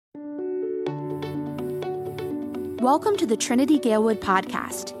Welcome to the Trinity Galewood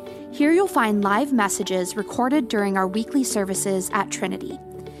podcast. Here you'll find live messages recorded during our weekly services at Trinity.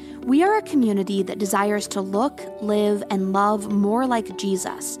 We are a community that desires to look, live, and love more like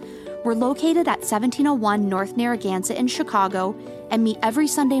Jesus. We're located at 1701 North Narragansett in Chicago and meet every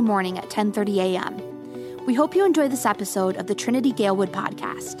Sunday morning at 10:30 a.m. We hope you enjoy this episode of the Trinity Galewood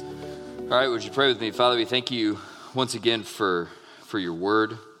podcast. All right, would you pray with me? Father, we thank you once again for your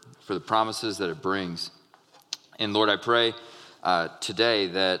word, for the promises that it brings. And Lord, I pray today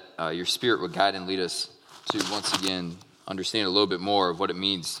that your Spirit would guide and lead us to once again understand a little bit more of what it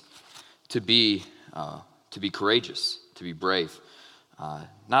means to be courageous, to be brave,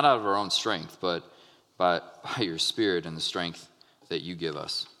 not out of our own strength, but by your Spirit and the strength that you give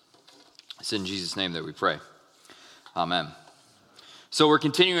us. It's in Jesus' name that we pray. Amen. So we're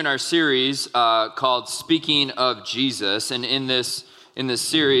continuing our series called Speaking of Jesus, and in this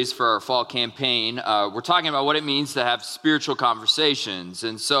series for our fall campaign, we're talking about what it means to have spiritual conversations.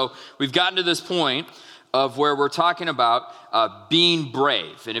 And so we've gotten to this point of where we're talking about being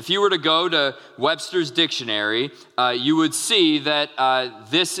brave. And if you were to go to Webster's dictionary, you would see that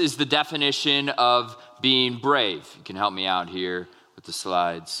this is the definition of being brave. You can help me out here with the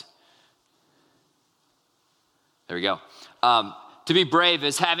slides. There we go. To be brave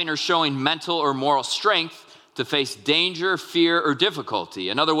is having or showing mental or moral strength to face danger, fear, or difficulty.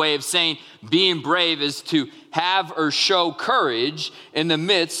 Another way of saying being brave is to have or show courage in the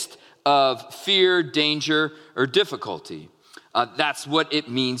midst of fear, danger, or difficulty. That's what it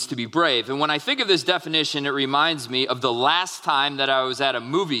means to be brave. And when I think of this definition, it reminds me of the last time that I was at a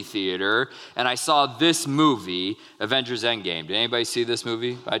movie theater and I saw this movie, Avengers Endgame. Did anybody see this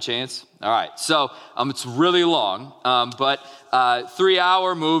movie by chance? All right, so it's really long, but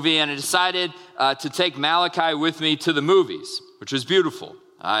 3-hour movie, and I decided to take Malachi with me to the movies, which was beautiful.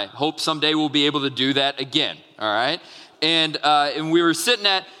 I hope someday we'll be able to do that again, all right? And we were sitting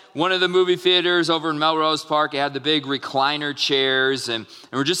at one of the movie theaters over in Melrose Park. It had the big recliner chairs, and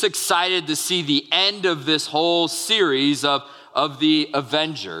we're just excited to see the end of this whole series of the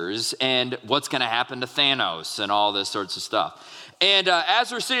Avengers and what's going to happen to Thanos and all this sorts of stuff. And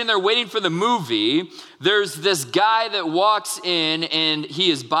as we're sitting there waiting for the movie, there's this guy that walks in, and he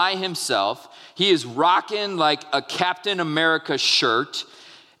is by himself. He is rocking like a Captain America shirt,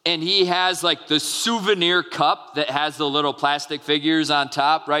 and he has like the souvenir cup that has the little plastic figures on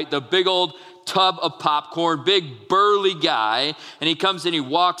top, right? The big old tub of popcorn, big burly guy, and he comes and he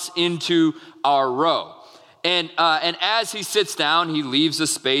walks into our row. And as he sits down, he leaves a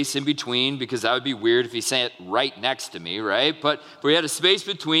space in between, because that would be weird if he sat right next to me, right? But we had a space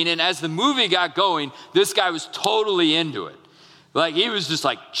between, and as the movie got going, this guy was totally into it. Like, he was just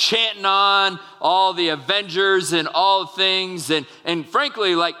like chanting on all the Avengers and all things, and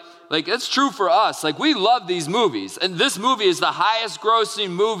frankly, like that's true for us. Like, we love these movies, and this movie is the highest grossing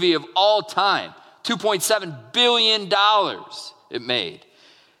movie of all time. $2.7 billion it made.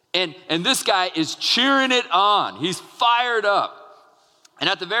 And this guy is cheering it on. He's fired up. And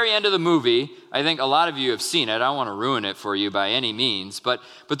at the very end of the movie, I think a lot of you have seen it. I don't want to ruin it for you by any means, but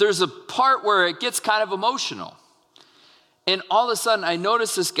there's a part where it gets kind of emotional. And all of a sudden, I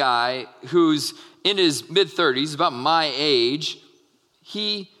notice this guy who's in his mid-30s, about my age,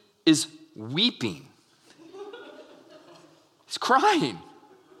 he is weeping. He's crying.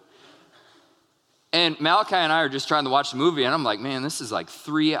 And Malachi and I are just trying to watch the movie, and I'm like, man, this is like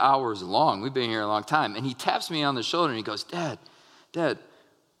 3 hours long. We've been here a long time. And he taps me on the shoulder, and he goes, Dad,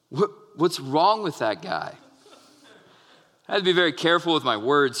 what's wrong with that guy? I had to be very careful with my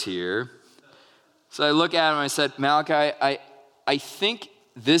words here. So I look at him, and I said, Malachi, I think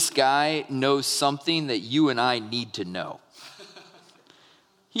this guy knows something that you and I need to know.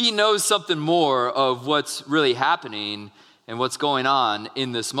 He knows something more of what's really happening and what's going on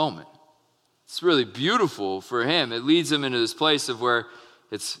in this moment. It's really beautiful for him. It leads him into this place of where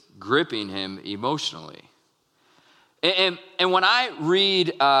it's gripping him emotionally. And when I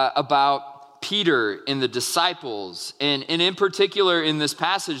read about Peter and the disciples, and in particular in this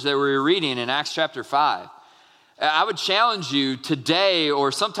passage that we're reading in Acts chapter 5, I would challenge you today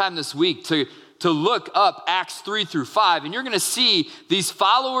or sometime this week to look up Acts 3 through 5, and you're going to see these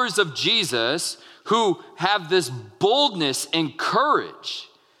followers of Jesus who have this boldness and courage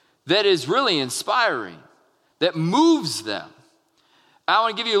that is really inspiring, that moves them. I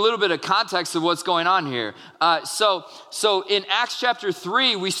want to give you a little bit of context of what's going on here. So in Acts chapter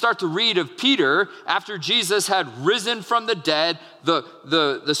 3, we start to read of Peter after Jesus had risen from the dead.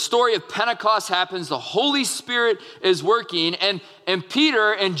 The story of Pentecost happens. The Holy Spirit is working. And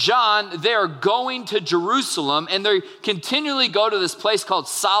Peter and John, they are going to Jerusalem. And they continually go to this place called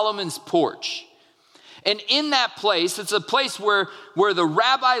Solomon's Porch. And in that place, it's a place where the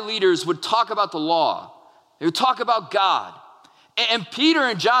rabbi leaders would talk about the law. They would talk about God. And Peter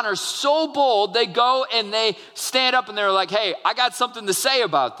and John are so bold, they go and they stand up and they're like, hey, I got something to say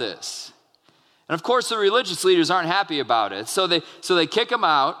about this. And of course, the religious leaders aren't happy about it. So they kick them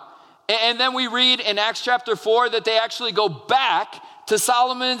out. And then we read in Acts chapter 4 that they actually go back to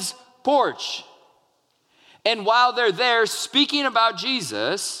Solomon's Porch. And while they're there speaking about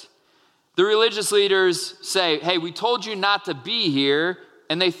Jesus, the religious leaders say, hey, we told you not to be here.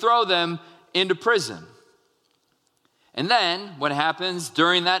 And they throw them into prison. And then what happens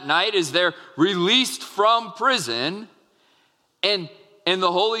during that night is they're released from prison, and the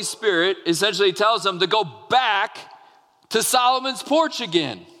Holy Spirit essentially tells them to go back to Solomon's Porch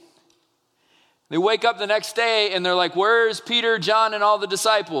again. They wake up the next day and they're like, where's Peter, John, and all the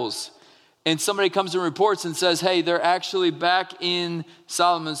disciples? And somebody comes and reports and says, hey, they're actually back in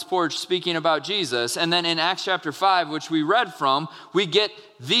Solomon's Porch speaking about Jesus. And then in Acts chapter 5, which we read from, we get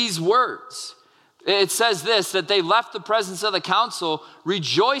these words. It says this, that they left the presence of the council,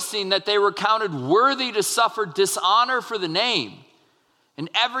 rejoicing that they were counted worthy to suffer dishonor for the name. And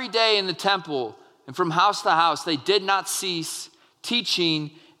every day in the temple and from house to house, they did not cease teaching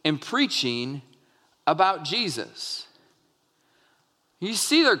and preaching about Jesus. You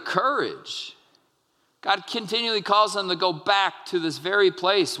see their courage. God continually calls them to go back to this very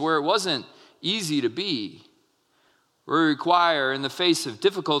place where it wasn't easy to be, where it required, in the face of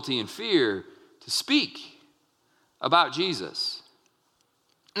difficulty and fear, to speak about Jesus.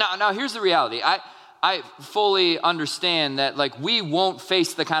 Now here's the reality. I fully understand that we won't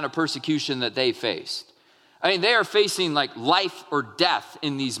face the kind of persecution that they faced. I mean, they are facing life or death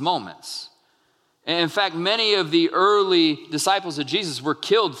in these moments. And in fact, many of the early disciples of Jesus were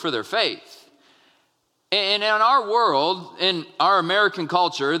killed for their faith. And in our world, in our American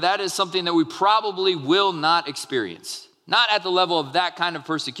culture, that is something that we probably will not experience. Not at the level of that kind of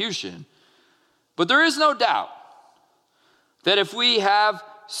persecution. But there is no doubt that if we have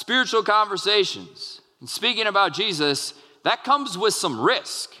spiritual conversations and speaking about Jesus, that comes with some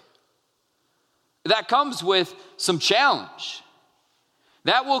risk. That comes with some challenge.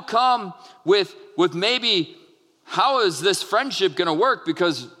 That will come with maybe, how is this friendship going to work?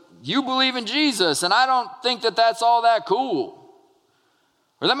 Because you believe in Jesus and I don't think that that's all that cool.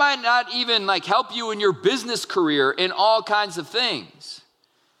 Or that might not even help you in your business career in all kinds of things.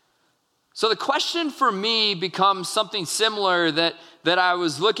 So the question for me becomes something similar that I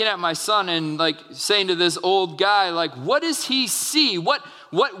was looking at my son and saying to this old guy, what does he see? What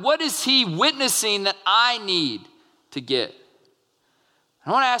is he witnessing that I need to get?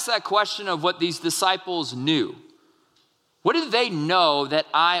 I want to ask that question of what these disciples knew. What did they know that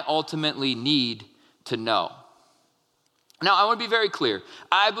I ultimately need to know? Now, I want to be very clear.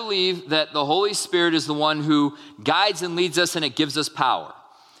 I believe that the Holy Spirit is the one who guides and leads us and it gives us power.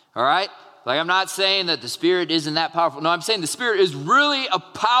 All right? I'm not saying that the Spirit isn't that powerful. No, I'm saying the Spirit is really a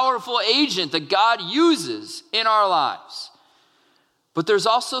powerful agent that God uses in our lives. But there's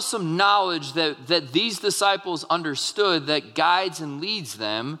also some knowledge that these disciples understood that guides and leads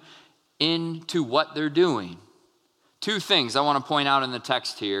them into what they're doing. Two things I want to point out in the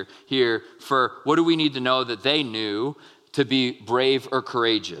text here for what do we need to know that they knew to be brave or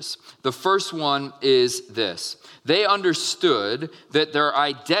courageous. The first one is this. They understood that their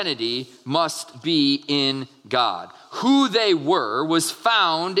identity must be in God. Who they were was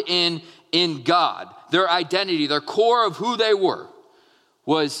found in God. Their identity, their core of who they were,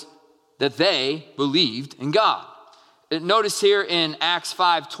 was that they believed in God. Notice here in Acts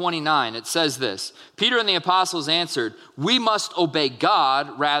 5:29, it says this. Peter and the apostles answered, we must obey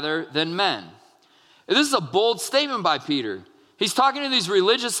God rather than men. This is a bold statement by Peter. He's talking to these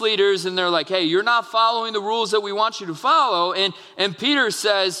religious leaders and they're like, hey, you're not following the rules that we want you to follow. And Peter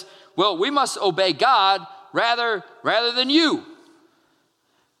says, well, we must obey God rather than you.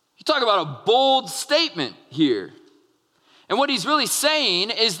 You talk about a bold statement here. And what he's really saying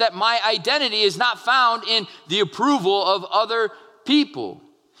is that my identity is not found in the approval of other people.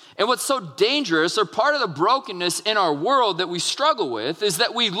 And what's so dangerous, or part of the brokenness in our world that we struggle with, is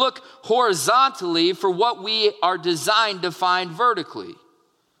that we look horizontally for what we are designed to find vertically.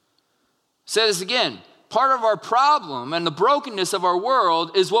 Say this again. part of our problem and the brokenness of our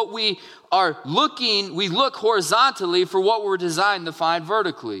world is what we look horizontally for what we're designed to find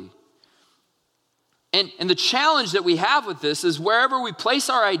vertically. And the challenge that we have with this is wherever we place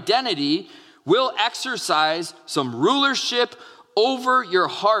our identity, we'll exercise some rulership over your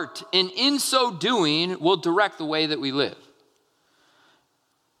heart, and in so doing, will direct the way that we live.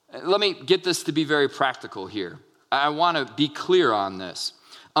 Let me get this to be very practical here. I want to be clear on this.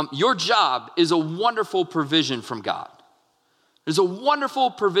 Your job is a wonderful provision from God. There's a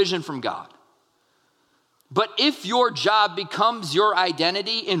wonderful provision from God. But if your job becomes your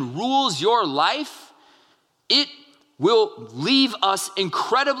identity and rules your life, it will leave us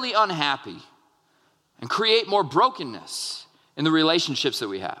incredibly unhappy and create more brokenness in the relationships that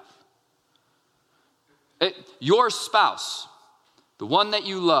we have. Your spouse, the one that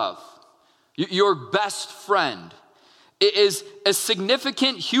you love, your best friend, it is a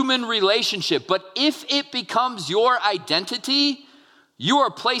significant human relationship, but if it becomes your identity, you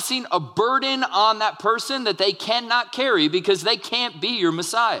are placing a burden on that person that they cannot carry because they can't be your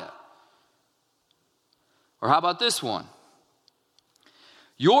Messiah. Or how about this one?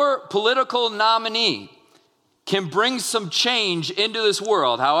 Your political nominee can bring some change into this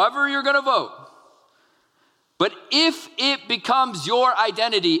world, however you're going to vote. But if it becomes your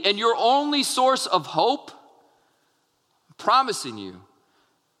identity and your only source of hope, I'm promising you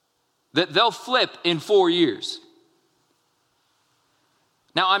that they'll flip in 4 years.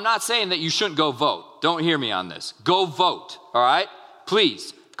 Now, I'm not saying that you shouldn't go vote. Don't hear me on this. Go vote, all right?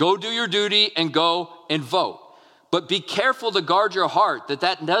 Please, go do your duty and go and vote. But be careful to guard your heart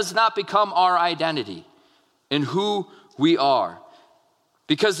that does not become our identity in who we are.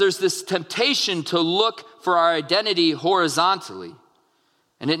 Because there's this temptation to look for our identity horizontally,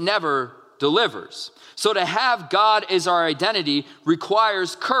 and it never delivers. So to have God as our identity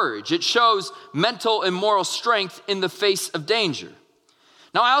requires courage. It shows mental and moral strength in the face of danger.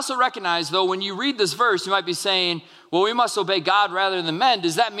 Now, I also recognize, though, when you read this verse, you might be saying, well, we must obey God rather than men.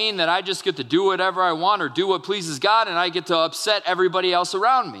 Does that mean that I just get to do whatever I want or do what pleases God and I get to upset everybody else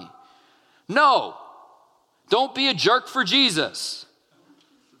around me? No. Don't be a jerk for Jesus.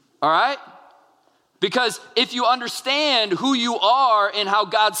 All right? Because if you understand who you are and how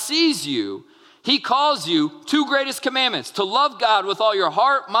God sees you, he calls you 2 greatest commandments: to love God with all your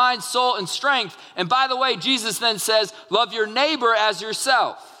heart, mind, soul, and strength. And by the way, Jesus then says, love your neighbor as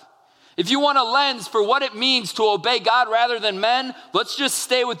yourself. If you want a lens for what it means to obey God rather than men, let's just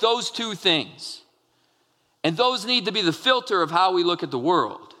stay with those 2 things. And those need to be the filter of how we look at the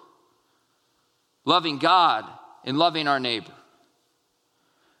world. Loving God and loving our neighbor.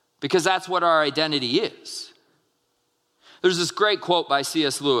 Because that's what our identity is. There's this great quote by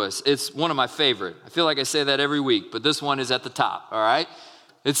C.S. Lewis. It's one of my favorite. I feel like I say that every week, but this one is at the top, all right?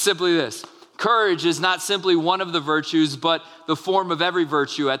 It's simply this: courage is not simply one of the virtues, but the form of every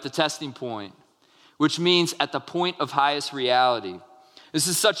virtue at the testing point, which means at the point of highest reality. This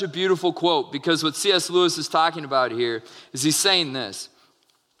is such a beautiful quote because what C.S. Lewis is talking about here is he's saying this,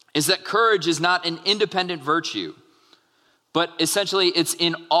 is that courage is not an independent virtue, but essentially it's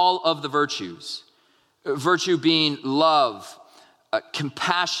in all of the virtues. Virtue being love,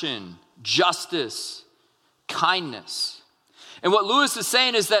 compassion, justice, kindness. And what Lewis is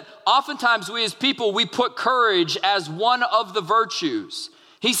saying is that oftentimes we as people, we put courage as one of the virtues.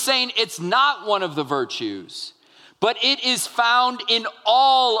 He's saying it's not one of the virtues, but it is found in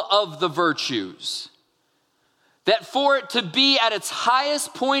all of the virtues. That for it to be at its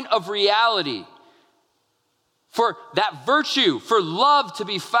highest point of reality, for that virtue, for love to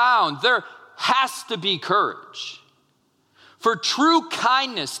be found, there has to be courage. For true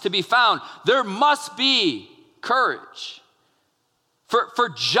kindness to be found, there must be courage. For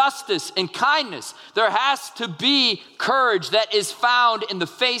justice and kindness, there has to be courage that is found in the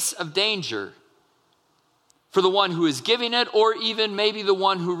face of danger for the one who is giving it, or even maybe the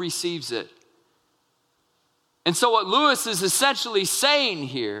one who receives it. And so what Lewis is essentially saying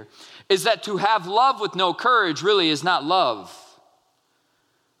here is that to have love with no courage really is not love.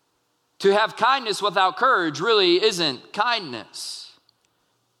 To have kindness without courage really isn't kindness.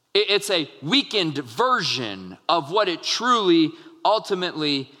 It's a weakened version of what it truly,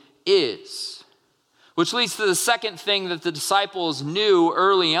 ultimately is. Which leads to the second thing that the disciples knew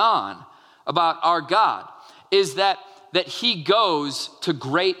early on about our God, is that he goes to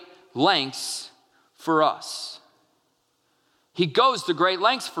great lengths for us. He goes to great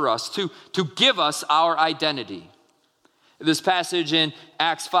lengths for us to give us our identity. This passage in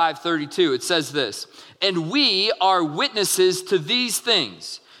Acts 5:32, it says this: and we are witnesses to these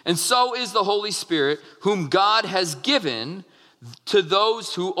things, and so is the Holy Spirit, whom God has given to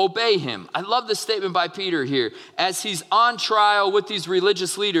those who obey him. I love this statement by Peter here. As he's on trial with these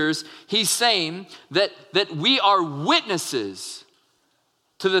religious leaders, he's saying that we are witnesses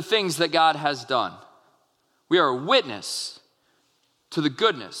to the things that God has done. We are a witness to the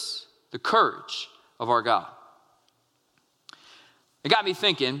goodness, the courage of our God. It got me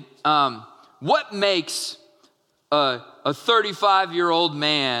thinking, what makes a 35-year-old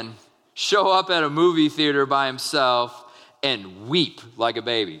man show up at a movie theater by himself and weep like a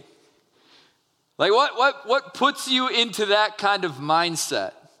baby? Like what puts you into that kind of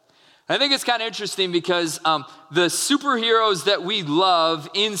mindset? I think it's kind of interesting because the superheroes that we love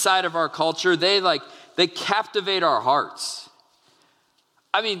inside of our culture, they captivate our hearts.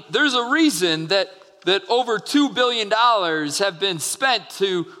 I mean, there's a reason that over $2 billion have been spent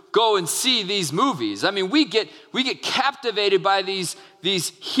to go and see these movies. I mean, we get captivated by these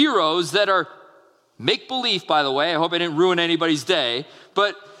heroes that are make-believe, by the way. I hope I didn't ruin anybody's day.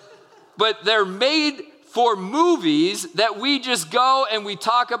 But they're made for movies that we just go and we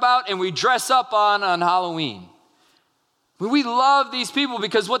talk about and we dress up on Halloween. We love these people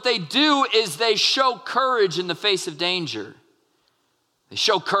because what they do is they show courage in the face of danger. They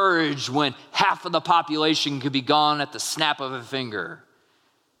show courage when half of the population could be gone at the snap of a finger.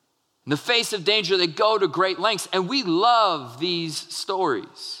 In the face of danger, they go to great lengths, and we love these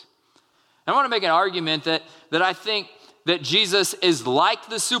stories. I want to make an argument that I think that Jesus is like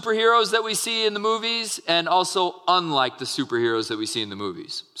the superheroes that we see in the movies and also unlike the superheroes that we see in the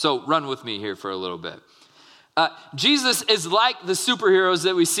movies. So run with me here for a little bit. Jesus is like the superheroes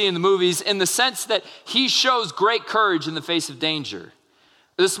that we see in the movies in the sense that he shows great courage in the face of danger.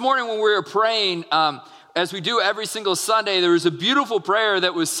 This morning when we were praying, as we do every single Sunday, there was a beautiful prayer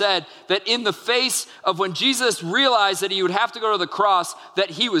that was said that in the face of when Jesus realized that he would have to go to the cross, that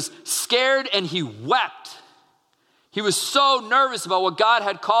he was scared and he wept. He was so nervous about what God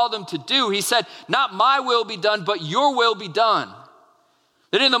had called him to do. He said, not my will be done, but your will be done.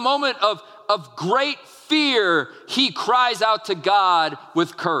 That in the moment of great fear, he cries out to God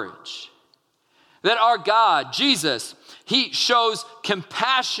with courage. That our God, Jesus, he shows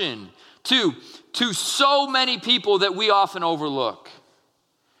compassion to so many people that we often overlook.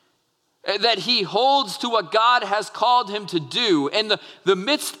 That he holds to what God has called him to do. In the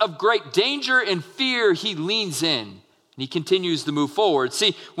midst of great danger and fear, he leans in and he continues to move forward.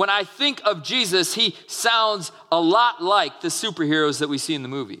 See, when I think of Jesus, he sounds a lot like the superheroes that we see in the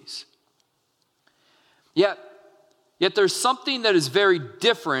movies. Yet there's something that is very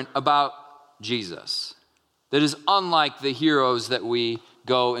different about Jesus that is unlike the heroes that we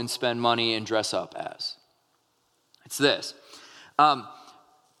go and spend money and dress up as. It's this.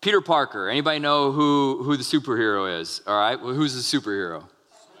 Peter Parker. Anybody know who the superhero is? All right. Well, who's the superhero?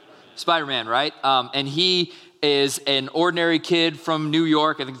 Spider-Man, right? And he is an ordinary kid from New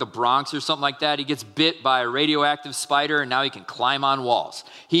York, I think the Bronx or something like that. He gets bit by a radioactive spider and now he can climb on walls.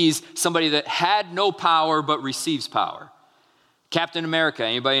 He's somebody that had no power but receives power. Captain America.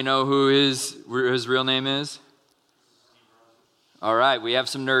 Anybody know who his real name is? All right, we have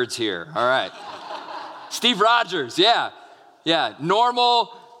some nerds here. All right. Steve Rogers, yeah.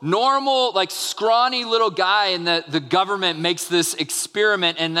 Normal, like scrawny little guy, and the government makes this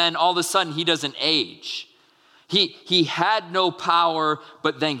experiment, and then all of a sudden he doesn't age. He had no power,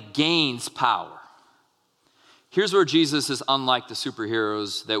 but then gains power. Here's where Jesus is unlike the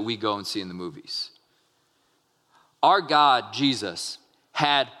superheroes that we go and see in the movies. Our God, Jesus,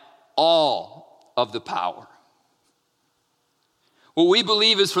 had all of the power. What we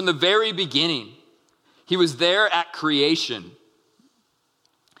believe is from the very beginning, he was there at creation.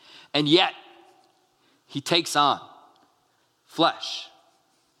 And yet, he takes on flesh.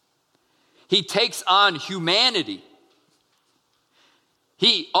 He takes on humanity.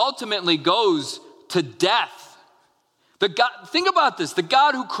 He ultimately goes to death. Think about this. The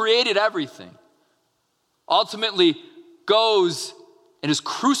God who created everything ultimately goes and is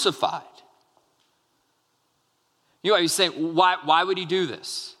crucified. You know, you're saying, why would he do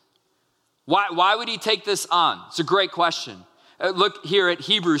this? Why would he take this on? It's a great question. Look here at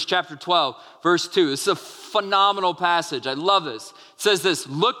Hebrews chapter 12, verse 2. This is a phenomenal passage. I love this. It says this,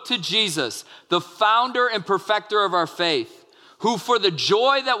 look to Jesus, the founder and perfecter of our faith, who for the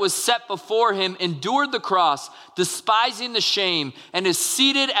joy that was set before him endured the cross, despising the shame, and is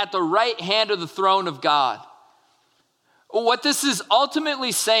seated at the right hand of the throne of God. What this is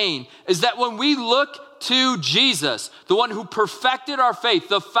ultimately saying is that when we look to Jesus, the one who perfected our faith,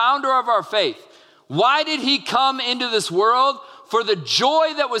 the founder of our faith, why did he come into this world? For the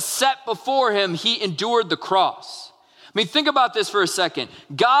joy that was set before him, he endured the cross. I mean, think about this for a second.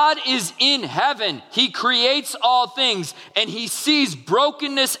 God is in heaven. He creates all things, and he sees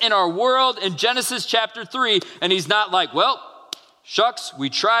brokenness in our world in Genesis chapter 3, and he's not like, well, shucks, we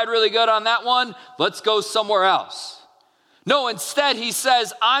tried really good on that one. Let's go somewhere else. No, instead, he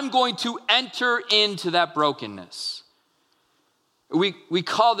says, I'm going to enter into that brokenness. We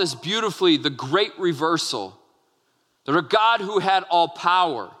call this beautifully the great reversal. That a God who had all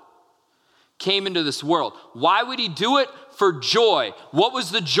power came into this world. Why would he do it? For joy. What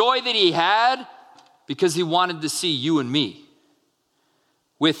was the joy that he had? Because he wanted to see you and me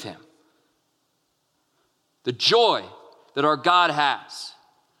with him. The joy that our God has.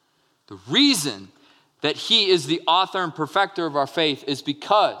 The reason that he is the author and perfecter of our faith is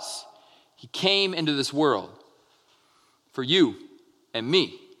because he came into this world for you and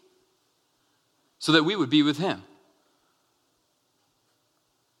me, so that we would be with him.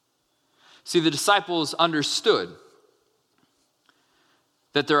 See, the disciples understood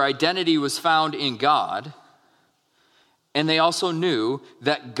that their identity was found in God, and they also knew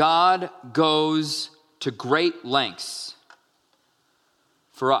that God goes to great lengths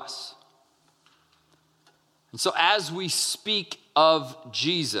for us. And so as we speak of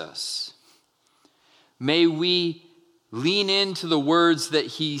Jesus, may we lean into the words that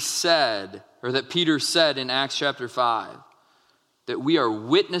he said, or that Peter said in Acts chapter 5, that we are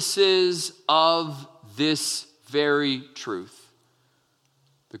witnesses of this very truth,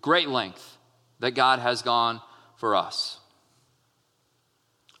 the great length that God has gone for us.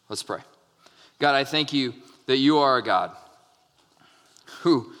 Let's pray. God, I thank you that you are a God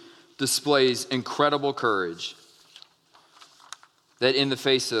who displays incredible courage, that in the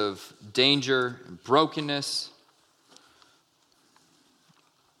face of danger and brokenness,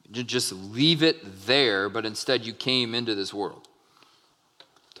 you just leave it there, but instead you came into this world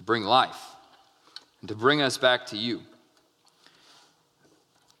to bring life and to bring us back to you.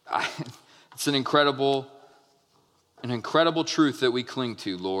 It's an incredible truth that we cling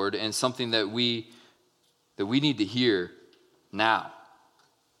to, Lord, and something that we need to hear now.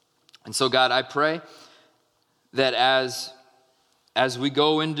 And so, God, I pray that as we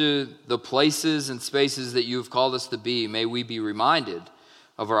go into the places and spaces that you've called us to be, may we be reminded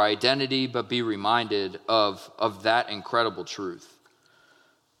of our identity, but be reminded of that incredible truth.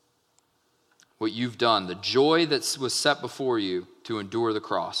 What you've done, the joy that was set before you to endure the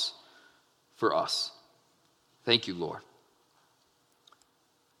cross for us. Thank you, Lord.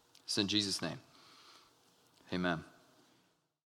 It's in Jesus' name. Amen.